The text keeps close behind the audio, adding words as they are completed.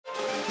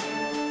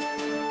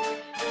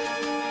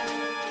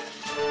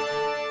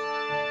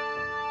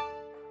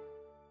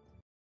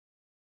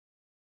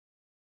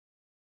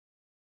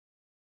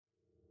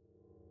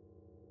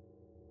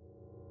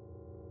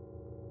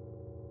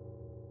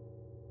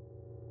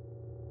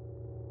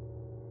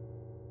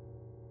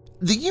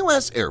The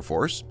U.S. Air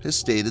Force has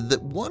stated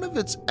that one of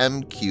its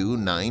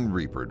MQ-9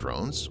 Reaper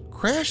drones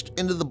crashed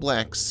into the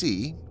Black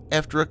Sea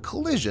after a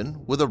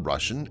collision with a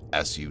Russian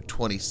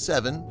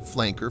Su-27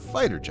 Flanker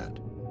fighter jet.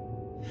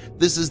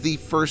 This is the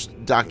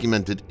first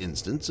documented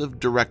instance of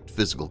direct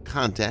physical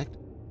contact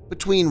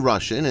between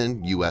Russian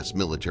and U.S.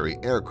 military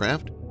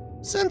aircraft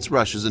since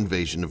Russia's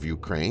invasion of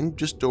Ukraine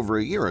just over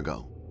a year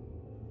ago.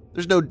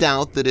 There's no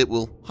doubt that it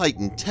will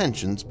heighten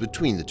tensions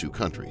between the two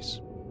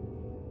countries.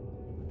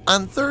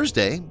 On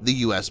Thursday, the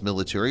U.S.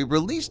 military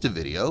released a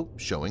video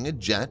showing a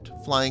jet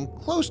flying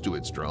close to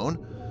its drone,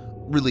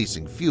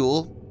 releasing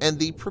fuel, and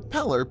the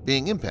propeller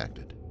being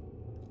impacted.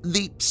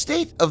 The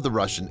state of the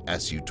Russian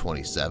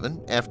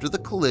Su-27 after the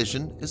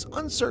collision is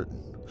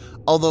uncertain,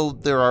 although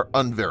there are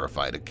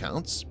unverified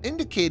accounts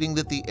indicating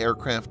that the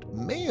aircraft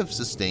may have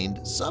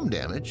sustained some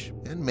damage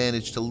and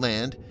managed to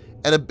land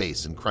at a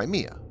base in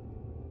Crimea.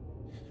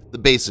 The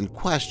base in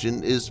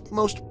question is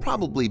most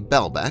probably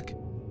Belbek,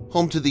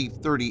 home to the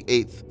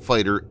 38th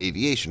Fighter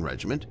Aviation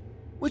Regiment,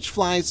 which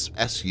flies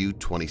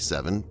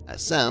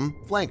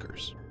Su-27SM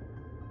Flankers.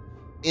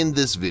 In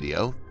this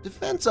video,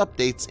 Defense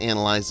Updates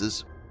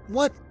analyzes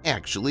what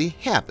actually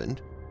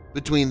happened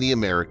between the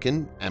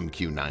American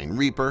MQ-9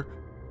 Reaper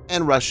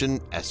and Russian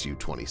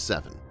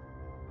Su-27.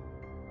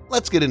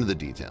 Let's get into the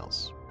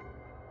details.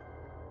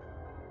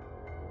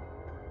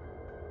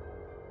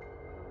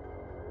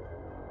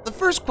 The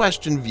first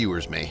question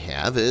viewers may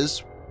have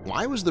is,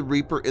 why was the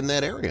Reaper in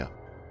that area?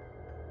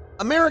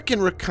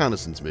 American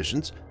reconnaissance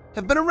missions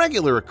have been a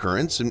regular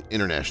occurrence in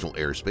international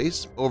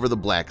airspace over the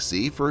Black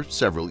Sea for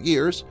several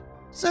years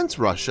since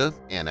Russia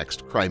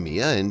annexed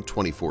Crimea in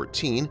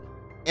 2014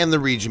 and the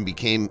region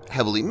became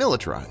heavily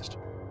militarized.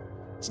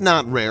 It's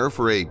not rare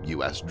for a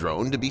U.S.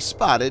 drone to be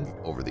spotted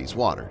over these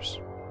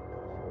waters.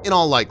 In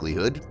all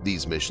likelihood,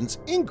 these missions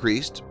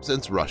increased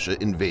since Russia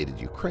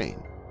invaded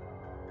Ukraine.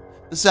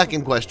 The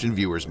second question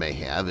viewers may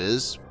have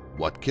is,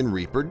 what can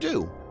Reaper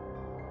do?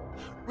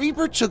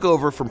 Reaper took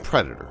over from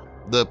Predator,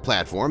 the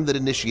platform that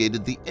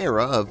initiated the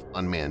era of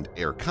unmanned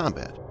air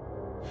combat.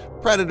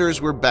 Predators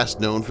were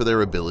best known for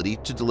their ability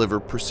to deliver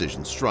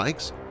precision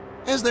strikes,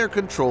 as their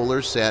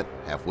controllers sat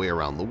halfway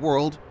around the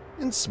world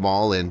in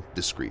small and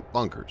discreet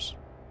bunkers.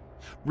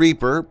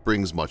 Reaper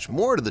brings much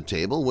more to the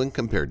table when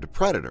compared to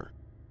Predator.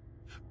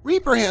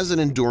 Reaper has an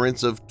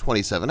endurance of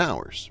 27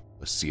 hours,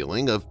 a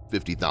ceiling of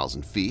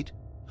 50,000 feet,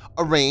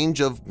 a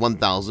range of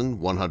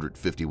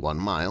 1,151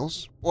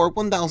 miles or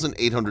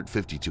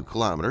 1,852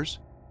 kilometers,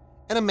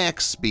 and a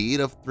max speed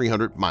of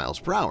 300 miles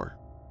per hour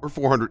or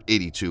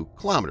 482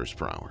 kilometers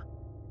per hour.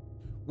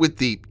 With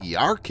the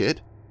ER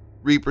kit,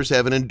 Reapers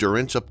have an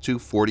endurance up to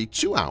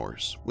 42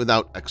 hours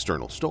without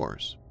external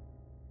stores.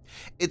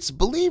 It's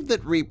believed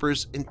that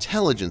Reaper's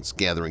intelligence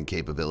gathering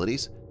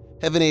capabilities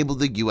have enabled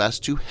the U.S.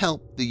 to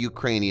help the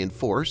Ukrainian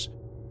force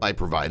by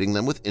providing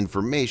them with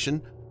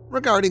information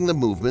regarding the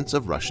movements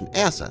of Russian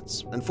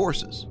assets and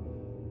forces.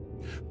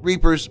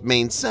 Reaper's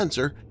main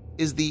sensor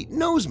is the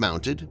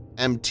nose-mounted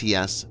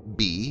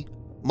MTS-B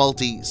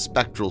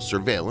multi-spectral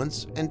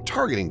surveillance and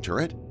targeting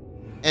turret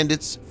and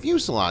its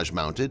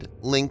fuselage-mounted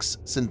Lynx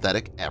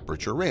synthetic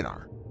aperture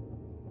radar.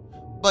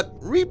 But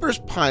Reaper's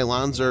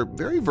pylons are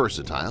very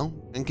versatile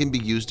and can be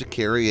used to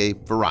carry a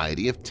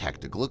variety of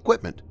tactical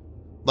equipment,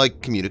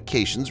 like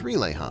communications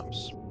relay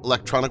hubs,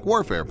 electronic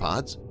warfare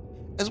pods,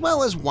 as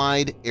well as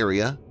wide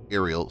area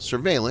aerial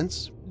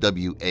surveillance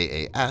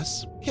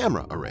 (WAAS)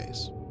 camera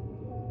arrays.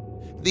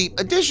 The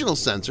additional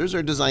sensors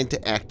are designed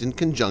to act in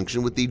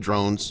conjunction with the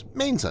drone's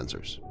main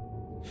sensors.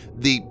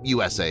 The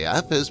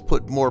USAF has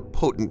put more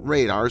potent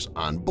radars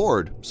on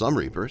board some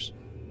Reapers.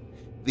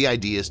 The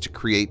idea is to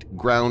create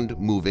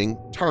ground-moving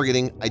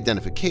targeting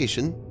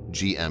identification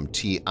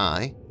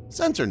 (GMTI)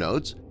 sensor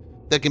nodes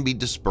that can be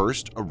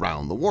dispersed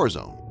around the war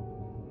zone.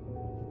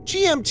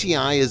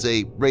 GMTI is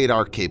a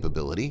radar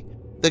capability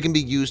that can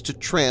be used to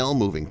trail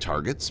moving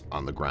targets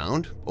on the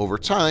ground over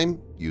time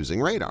using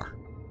radar.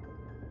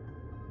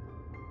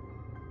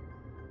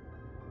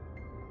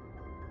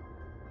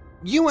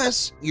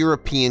 U.S.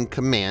 European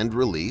Command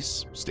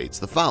release states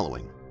the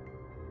following: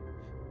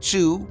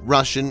 2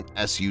 Russian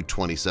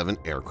Su-27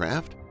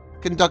 aircraft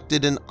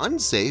conducted an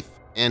unsafe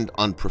and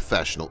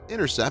unprofessional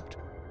intercept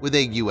with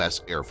a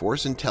U.S. Air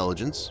Force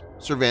intelligence,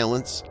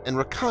 surveillance, and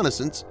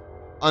reconnaissance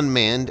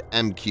unmanned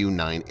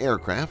MQ-9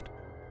 aircraft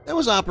that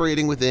was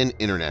operating within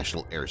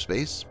international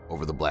airspace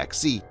over the Black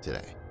Sea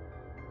today.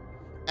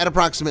 At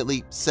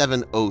approximately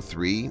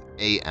 7:03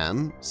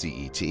 a.m.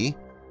 CET,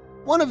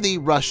 one of the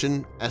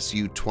Russian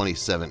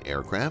Su-27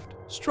 aircraft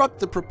struck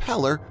the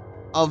propeller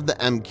of the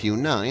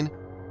MQ-9,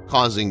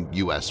 causing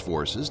U.S.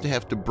 forces to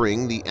have to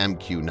bring the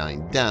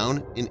MQ-9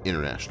 down in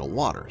international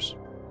waters.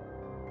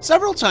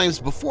 Several times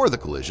before the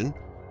collision,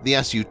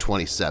 the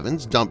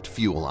Su-27s dumped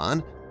fuel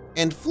on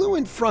and flew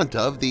in front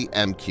of the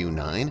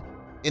MQ-9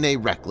 in a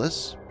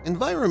reckless,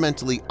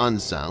 environmentally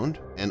unsound,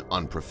 and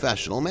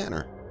unprofessional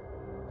manner.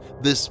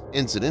 This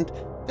incident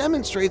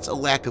demonstrates a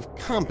lack of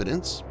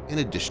competence in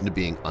addition to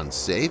being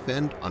unsafe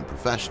and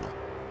unprofessional.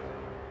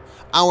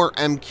 Our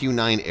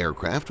MQ-9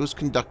 aircraft was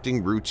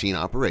conducting routine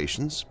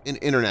operations in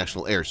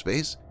international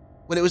airspace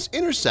when it was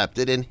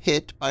intercepted and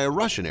hit by a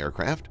Russian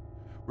aircraft,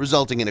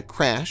 resulting in a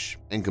crash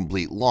and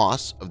complete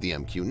loss of the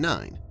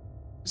MQ-9,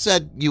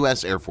 said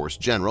U.S. Air Force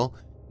General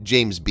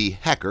James B.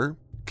 Hecker,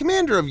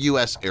 commander of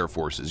U.S. Air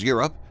Forces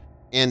Europe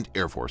and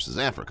Air Forces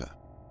Africa.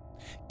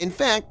 In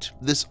fact,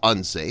 this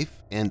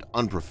unsafe and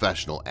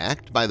unprofessional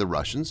act by the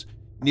Russians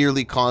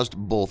nearly caused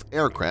both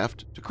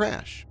aircraft to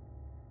crash.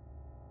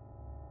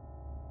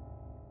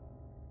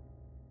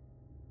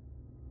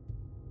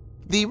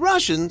 The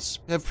Russians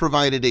have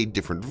provided a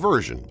different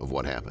version of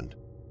what happened.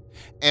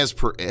 As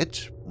per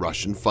it,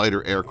 Russian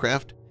fighter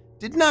aircraft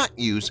did not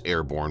use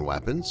airborne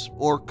weapons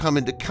or come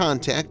into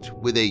contact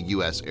with a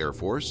U.S. Air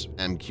Force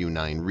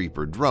MQ-9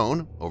 Reaper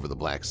drone over the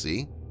Black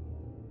Sea.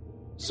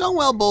 So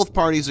while both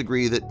parties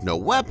agree that no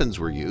weapons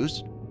were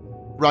used,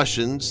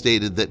 Russian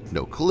stated that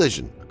no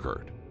collision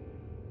occurred.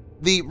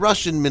 The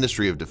Russian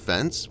Ministry of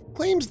Defense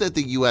claims that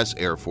the U.S.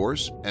 Air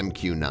Force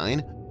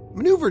MQ-9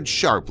 maneuvered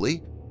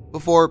sharply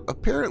before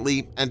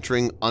apparently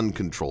entering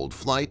uncontrolled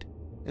flight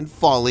and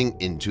falling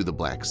into the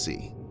Black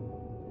Sea.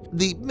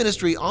 The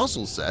ministry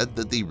also said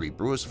that the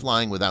Reaper was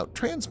flying without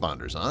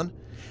transponders on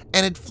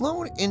and had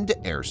flown into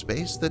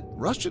airspace that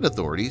Russian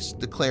authorities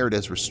declared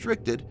as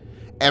restricted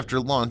after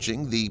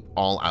launching the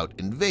all-out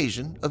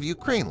invasion of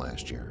Ukraine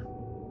last year.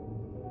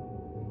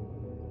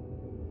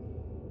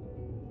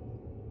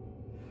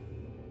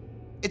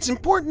 It's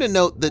important to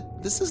note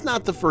that this is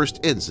not the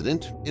first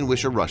incident in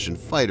which a Russian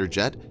fighter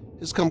jet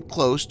has come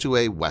close to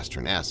a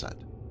Western asset.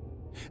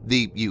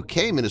 The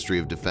UK Ministry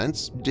of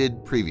Defense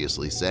did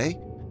previously say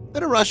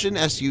that a Russian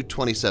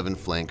Su-27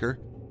 Flanker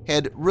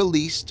had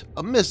released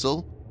a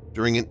missile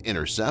during an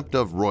intercept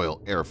of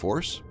Royal Air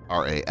Force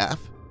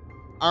 (RAF)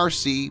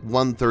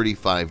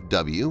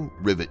 RC-135W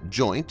Rivet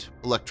Joint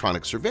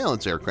electronic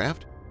surveillance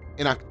aircraft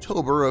in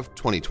October of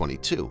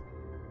 2022.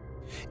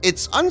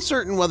 It's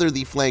uncertain whether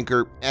the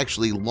Flanker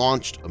actually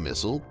launched a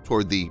missile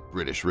toward the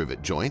British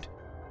Rivet Joint,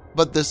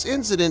 but this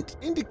incident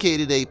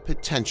indicated a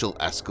potential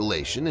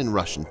escalation in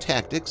Russian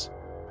tactics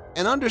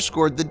and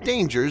underscored the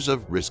dangers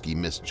of risky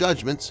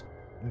misjudgments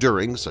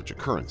during such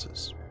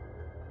occurrences.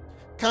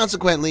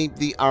 Consequently,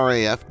 the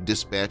RAF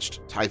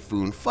dispatched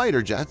Typhoon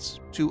fighter jets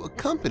to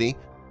accompany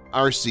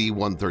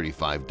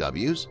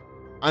RC-135Ws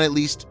on at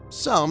least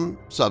some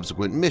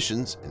subsequent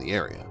missions in the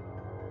area.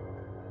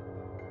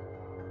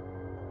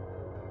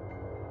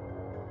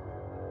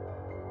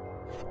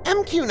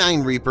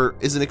 MQ-9 Reaper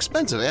is an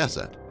expensive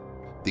asset.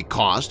 The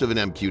cost of an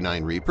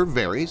MQ-9 Reaper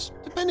varies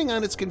depending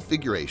on its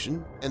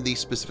configuration and the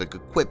specific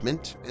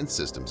equipment and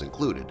systems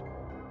included.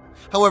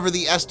 However,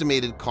 the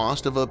estimated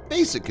cost of a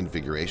basic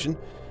configuration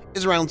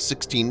is around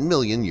 $16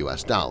 million.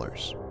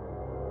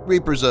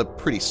 Reaper's a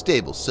pretty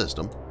stable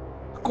system.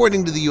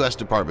 According to the U.S.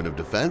 Department of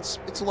Defense,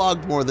 it's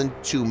logged more than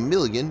 2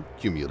 million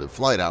cumulative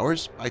flight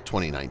hours by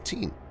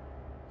 2019.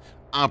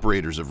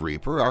 Operators of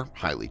Reaper are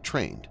highly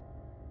trained.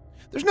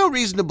 There's no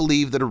reason to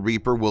believe that a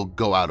Reaper will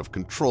go out of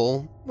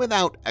control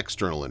without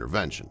external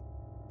intervention.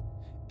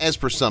 As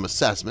per some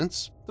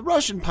assessments, the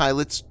Russian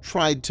pilots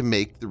tried to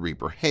make the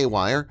Reaper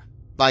haywire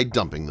by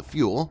dumping the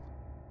fuel,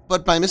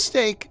 but by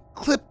mistake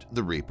clipped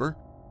the Reaper,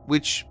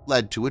 which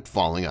led to it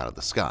falling out of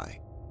the sky.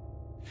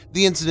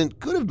 The incident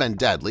could have been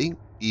deadly,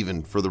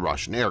 even for the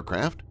Russian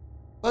aircraft,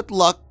 but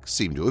luck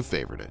seemed to have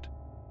favored it.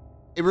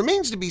 It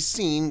remains to be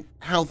seen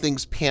how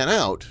things pan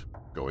out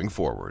going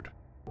forward.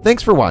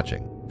 Thanks for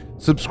watching.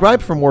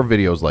 Subscribe for more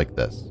videos like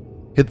this.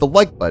 Hit the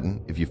like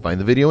button if you find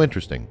the video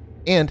interesting,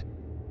 and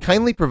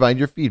kindly provide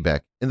your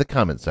feedback in the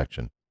comment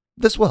section.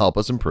 This will help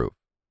us improve.